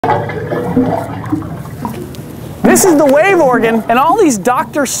This is the wave organ, and all these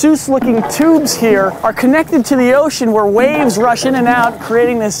Dr. Seuss looking tubes here are connected to the ocean where waves rush in and out,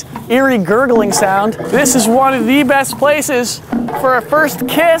 creating this eerie gurgling sound. This is one of the best places for a first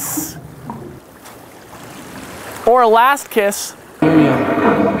kiss or a last kiss. You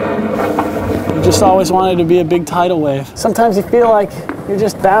just always wanted to be a big tidal wave. Sometimes you feel like you're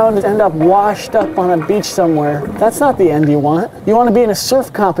just bound to end up washed up on a beach somewhere. That's not the end you want. You want to be in a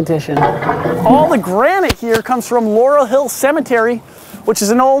surf competition. All the granite here comes from Laurel Hill Cemetery, which is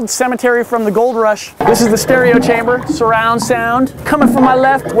an old cemetery from the gold rush. This is the stereo chamber, surround sound. Coming from my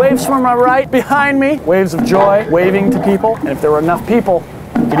left, waves from my right, behind me, waves of joy, waving to people. And if there were enough people,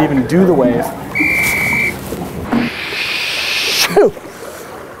 you could even do the wave. Shoo!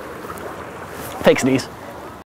 Takes these.